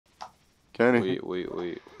Kenny. Wait.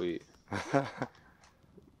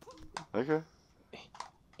 Okay.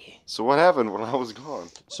 So what happened when I was gone?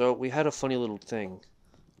 So we had a funny little thing.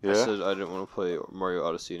 Yeah? I said I didn't want to play Mario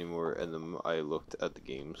Odyssey anymore, and then I looked at the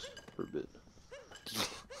games for a bit.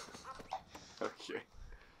 Okay.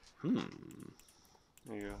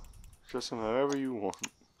 There you go. Dress him however you want.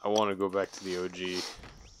 I want to go back to the OG.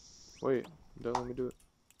 Wait, don't let me do it.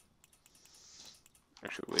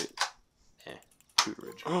 Actually, wait. Too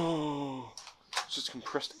original. Oh, it's just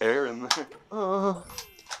compressed air in there.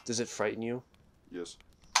 Does it frighten you? Yes.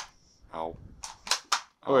 Ow.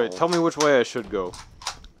 Alright, tell me which way I should go.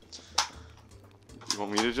 You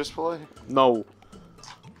want me to just play? No.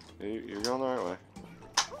 You're going the right way.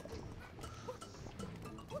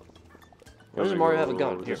 Why does Mario have a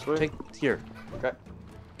gun? Here, here.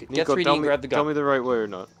 Get Nico, 3D and grab the gun. Tell me the right way or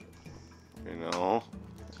not. You know.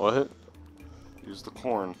 What? Use the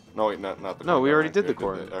corn. No, wait, not the corn. No, we already did the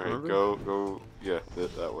corn. Alright, go, yeah,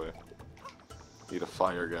 that way. Need a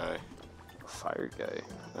fire guy. Fire guy. Okay,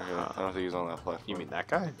 I don't think he's on that platform. You mean that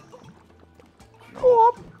guy? Go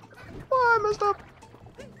up! Oh, I messed up!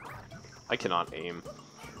 I cannot aim.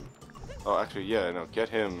 Oh, actually, yeah, no, get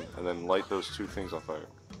him, and then light those two things on fire.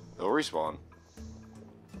 They'll respawn.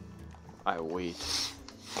 I wait.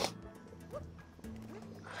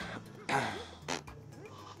 How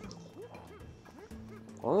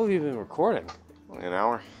long have you been recording? Only an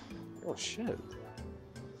hour. Oh shit.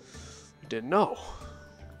 Didn't know.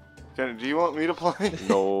 Kenny, do you want me to play?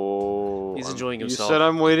 No. He's enjoying himself. You said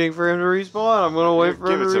I'm waiting for him to respawn. I'm gonna wait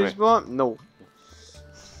for him to respawn. No.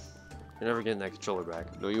 You're never getting that controller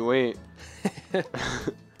back. No, you ain't. Did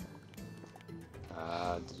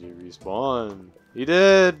you respawn? He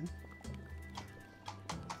did.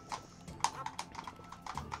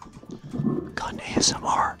 Gun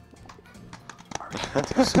ASMR.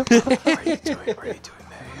 What are you doing? What are you doing,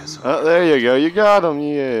 ASMR? Oh, there you go. You got him.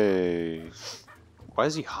 Yay. Why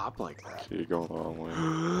does he hop like that? You're going the wrong way.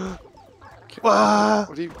 What?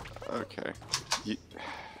 What do you... Okay.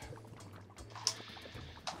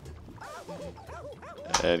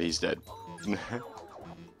 And he's dead.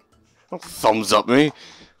 Don't thumbs up me.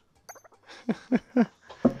 I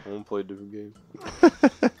won't play a different game.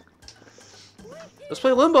 Let's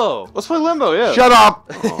play Limbo. Let's play Limbo, yeah. Shut up!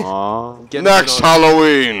 Aww. Next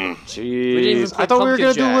Halloween! Jeez. I thought we were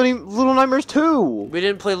going to do Little Nightmares 2. We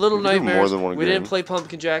didn't play Little Nightmares. More than one we game. didn't play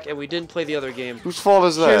Pumpkin Jack, and we didn't play the other game. Whose fault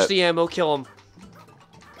is that? Here's the ammo. Kill him.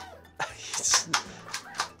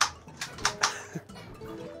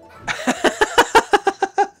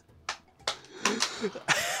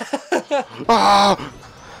 Ah!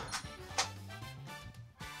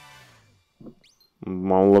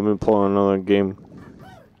 Mom, let me play another game.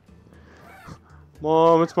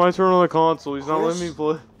 Mom, it's my turn on the console. He's not letting me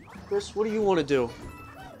play. Chris, what do you want to do?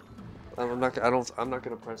 I'm not gonna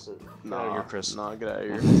press it. Get out of here, Chris. Nah, get out of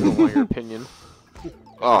here. I don't want your opinion.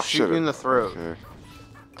 Oh, Shoot you in the throat. Okay.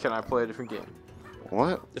 Can I play a different game?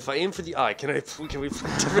 What? If I aim for the eye, can we play a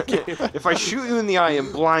different game? If I shoot you in the eye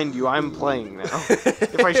and blind you, I'm playing now.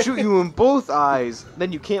 If I shoot you in both eyes,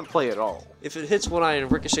 then you can't play at all. If it hits one eye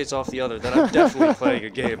and ricochets off the other, then I'm definitely playing a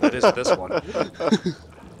game that isn't this one.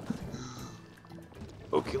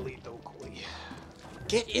 Oakley.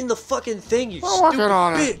 Get in the fucking thing, you stupid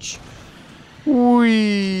bitch!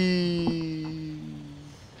 Wee.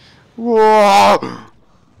 Whoa.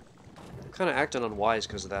 I'm kind of acting unwise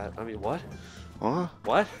because of that. I mean, what? What?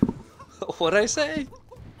 What? What'd I say?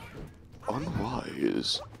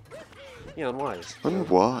 Unwise. Yeah, unwise.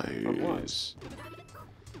 Unwise.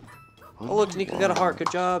 Oh look, Nico got a heart.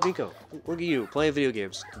 Good job, Nico. Look at you, playing video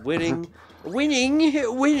games. Winning.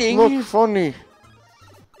 Winning! Look funny.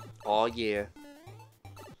 Oh yeah.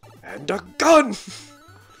 And a gun!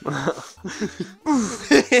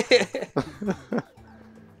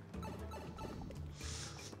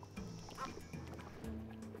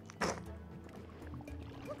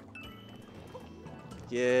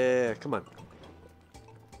 Yeah, come on.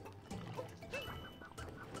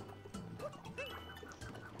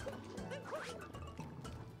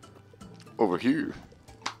 Over here.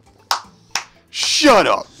 Shut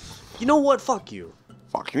up! You know what? Fuck you.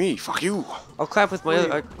 Fuck me, fuck you. I'll clap with my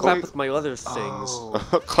other. I clap with my other things.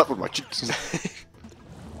 Oh. Clap with my cheeks.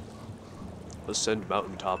 Ascend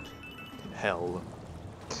mountaintop. Hell.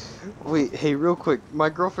 Wait, hey, real quick. My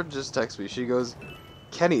girlfriend just texted me. She goes,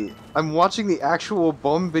 Kenny, I'm watching the actual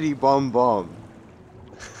Bum Bitty Bum Bum.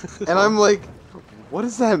 And I'm like, what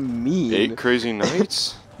does that mean? 8 crazy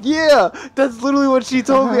nights? Yeah, that's literally what she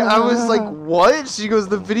told me. I was like, what? She goes,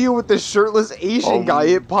 the video with the shirtless Asian guy,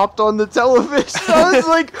 it popped on the television. I was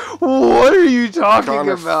like, what are you talking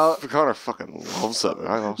about? Connor fucking loves that.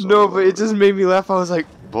 I also No, but it just made me laugh. I was like,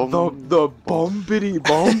 the bumpity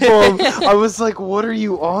bum bum. I was like, what are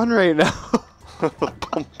you on right now?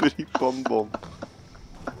 Bumpity bum bum.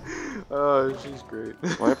 Oh, she's great.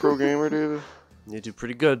 My pro gamer, David. You do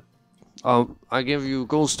pretty good. I give you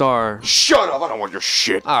gold star. Shut up! I don't want your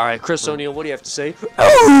shit. All right, Chris O'Neill, what do you have to say?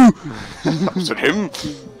 Is it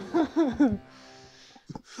him?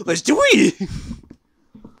 Let's do it.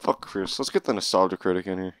 Fuck Chris. Let's get the nostalgia critic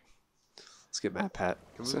in here. Let's get Matt Pat.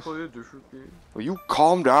 Can we play a different game? Will you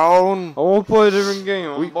calm down? I won't play a different game.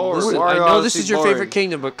 I'm bored. Listen, I Mario know Odyssey this is your boring. favorite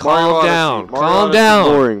kingdom, but Mario calm Odyssey. down. Mario Calm Odyssey down.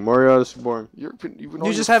 Boring. Mario Odyssey boring. You've been You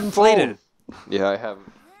on just your haven't played it. Yeah, I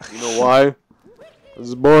haven't. You know why? This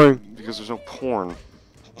is boring. Because there's no porn.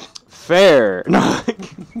 Fair. No.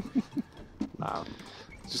 Nah.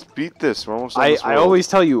 Just beat this. We're almost done I this world. always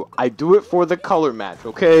tell you, I do it for the color match,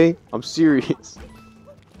 okay? I'm serious.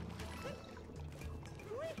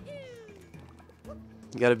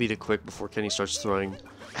 You gotta beat it quick before Kenny starts throwing.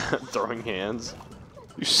 Throwing hands.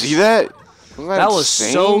 You see that? Wasn't That was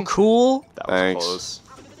insane? so cool. That Thanks. was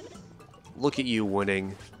close. Look at you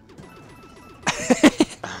winning.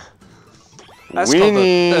 That's called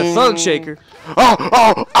Winning. the thug shaker.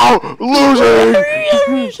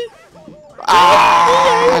 Losing!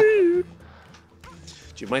 Ah!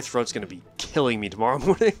 Dude, my throat's gonna be killing me tomorrow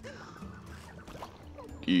morning.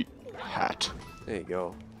 Eat hat. There you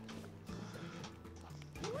go.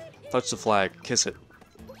 Touch the flag. Kiss it.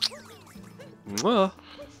 Mwah.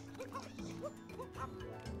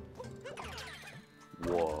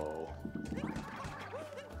 Whoa.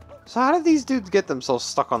 So how did these dudes get themselves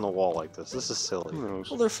stuck on the wall like this? This is silly. Who knows?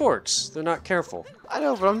 Well, they're forks. They're not careful. I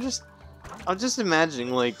know, but I'm just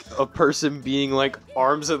imagining like a person being like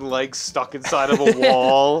arms and legs stuck inside of a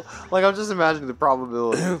wall. Like I'm just imagining the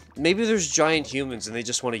probability. Maybe there's giant humans and they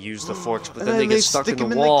just want to use the forks, but And then they get stuck stick in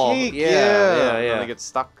the 'em wall. cake. Yeah, And then yeah. they get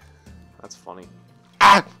stuck. That's funny.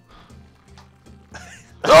 Ah!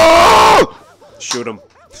 Oh! Shoot him.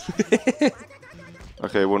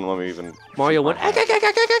 Okay, it wouldn't let me even. Mario went. Hey,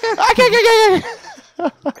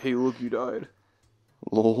 look, you died.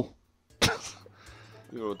 Lol.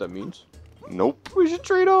 You know what that means? Nope. We should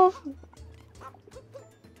trade off.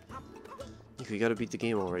 You gotta beat the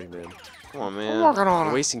game already, man. Come on, I'm man. working on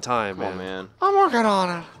You're it. wasting time, Come on, man. man. I'm working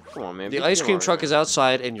on it. Come on, man. The ice cream truck is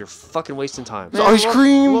outside and you're fucking wasting time. Man, ice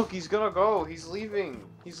cream. Look, he's gonna go. He's leaving.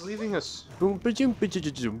 He's leaving us.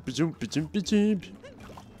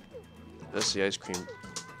 That's the ice cream.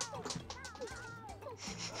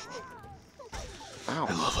 Ow.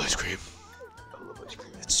 I love ice cream.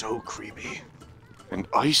 It's so creamy And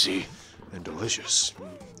icy. and delicious.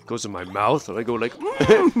 It goes in my mouth and I go like,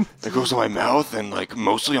 It goes to my mouth and like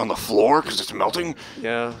mostly on the floor because it's melting.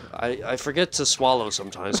 yeah. I forget to swallow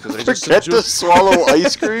sometimes because I just Forget to swallow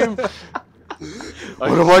ice cream.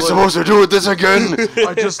 What am I supposed to do with this again?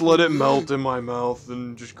 I just let it melt in my mouth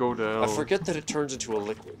and just go down. I forget that it turns into a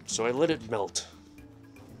liquid, so I let it melt.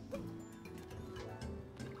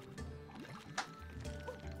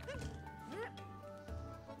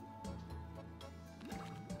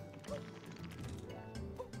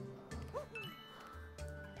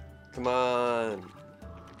 Come on.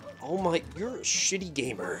 Oh my, you're a shitty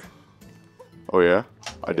gamer. Oh yeah,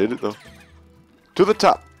 I did it though. To the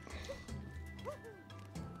top.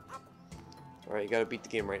 Alright, you gotta beat the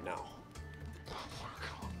game right now.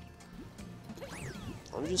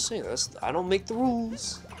 I'm just saying, I don't make the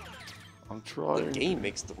rules. I'm The trying. game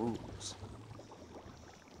makes the rules.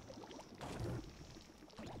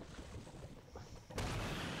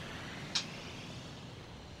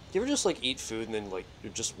 Do you ever just like eat food and then like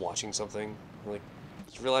you're just watching something? Like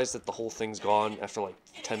you realize that the whole thing's gone after like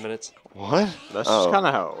 10 minutes? What? That's Oh. just kind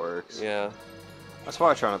of how it works. Yeah. That's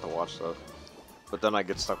why I try not to watch stuff. But then I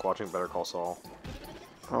get stuck watching Better Call Saul.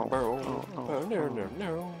 No.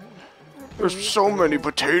 There's so many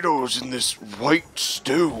potatoes in this white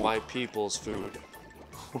stew. My people's food.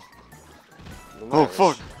 Oh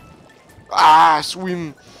fuck. Ah,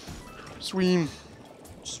 swim. Swim.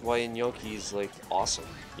 Just why gnocchi's like awesome.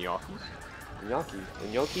 Gnocchi?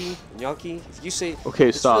 Gnocchi. If you say Okay,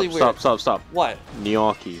 it's stop, really weird. stop. What?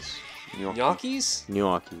 Gnocchis. Gnocchis?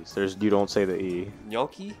 Gnocchis. You don't say the E.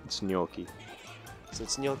 Gnocchi? It's gnocchi. So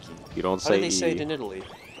it's gnocchi. You don't How say do they E. say it in Italy?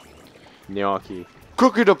 Gnocchi.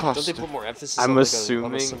 Cookie the Don't pasta. they put more emphasis I'm on like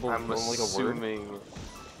assuming, a symbol, I'm on like a word? assuming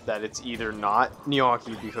that it's either not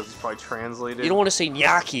gnocchi because it's probably translated. You don't want to say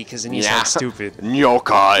gnocchi because then you Yeah. sound stupid.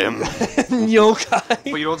 Gnocchi. Gnocchi.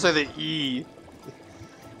 But you don't say the E.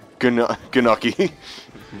 Ganaki. Kanaki.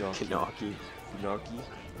 Gnocchi.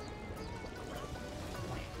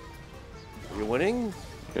 Are you winning?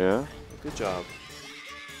 Yeah. Good job.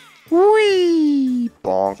 Whee!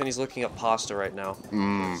 Bonk. Kenny's looking at pasta right now.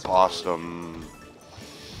 Pasta.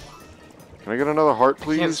 Can I get another heart,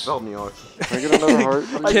 please? Can't spell gnocchi. Can I get another heart,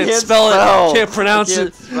 please? I Can't spell it. Can't pronounce can't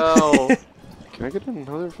it. Spell. Can I get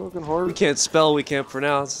another fucking We heart? can't spell. We can't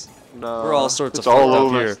pronounce. No. We're all sorts It's of all fucked up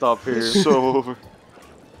over. here. Stop here. It's so over.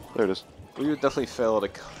 There it is. We would definitely fail at a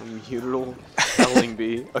communal spelling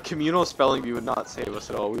bee. A communal spelling bee would not save us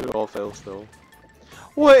at all. We would all fail still.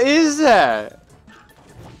 What is that?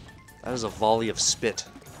 That is a volley of spit.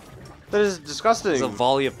 That is disgusting. It's a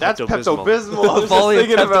volley of That's Pepto-Bismol. Pepto-Bismol. I A was volley just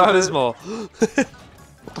of thinking about it. Pepto-Bismol.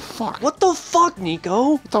 What the fuck? What the fuck,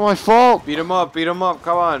 Nico? It's not my fault. Beat him up,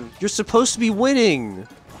 come on. You're supposed to be winning.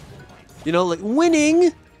 You know, like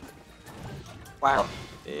winning. Wow.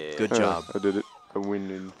 Good job. I did it. I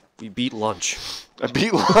win. We beat lunch. I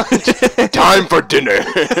beat lunch. Time for dinner.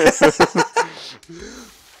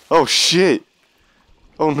 Oh shit.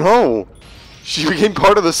 Oh no. She became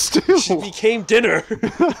part of the stew. She became dinner.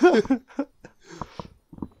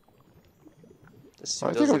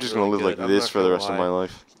 I think I'm just gonna live like this for the rest of my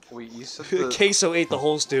life. Wait, you said the... Caseoh ate the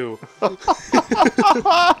whole stew.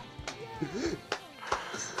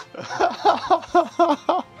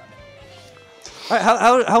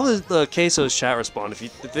 How would the Caseoh's chat respond if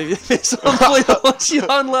they saw play the Lucian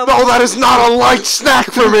level? No, that is not a light snack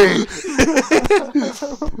for me.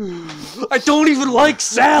 I don't even like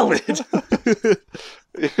salad.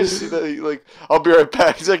 You see that? He, like, I'll be right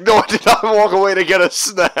back. He's like, no, I did not walk away to get a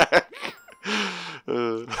snack.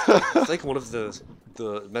 It's like one of the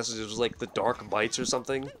messages was like the dark bites or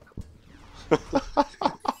something.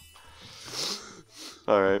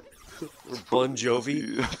 All right. Bon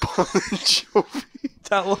Jovi. Bon Jovi.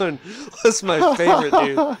 That one was my favorite,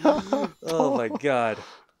 dude. Oh my god.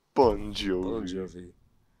 Bon Jovi. Bon Jovi.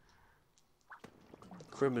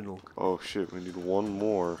 Criminal. Oh shit, we need one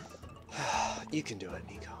more. You can do it,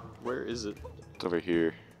 Nico. Where is it? It's over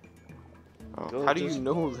here. Go How do just- you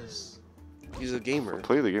know this? He's a gamer.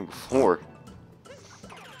 Played the game before.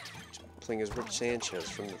 Playing as Rick Sanchez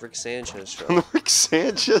from the Rick Sanchez On show. the Rick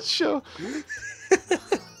Sanchez show.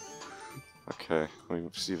 Okay, let me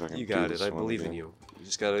see if I can. You do got this it. I one believe in again. you. You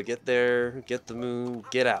just gotta get there, get the moon,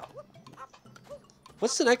 get out.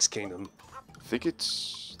 What's the next kingdom? I think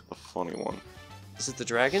it's the funny one. Is it the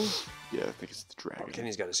dragon? Yeah, I think it's the dragon.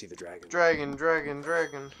 Kenny's gotta see the dragon. Dragon.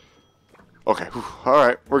 Okay, all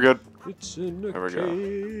right, we're good. It's in a There we go.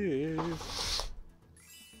 cave.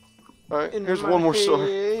 All right, In here's my one more song.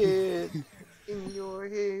 head, in your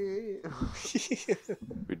head.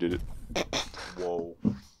 We did it. Whoa.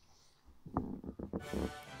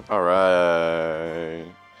 All right.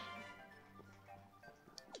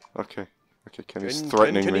 Okay. Okay, Kenny's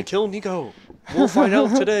threatening Can me. he kill Nico? We'll find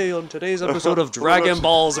out today on today's episode of Dragon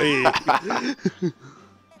Ball Z. Head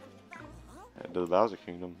to the Bowser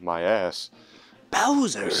Kingdom. My ass.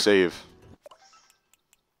 Bowser. Save.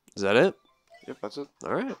 Is that it? Yep, that's it.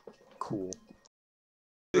 All right. Cool.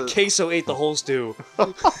 Caseoh ate the whole stew.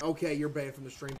 Okay, you're banned from the stream.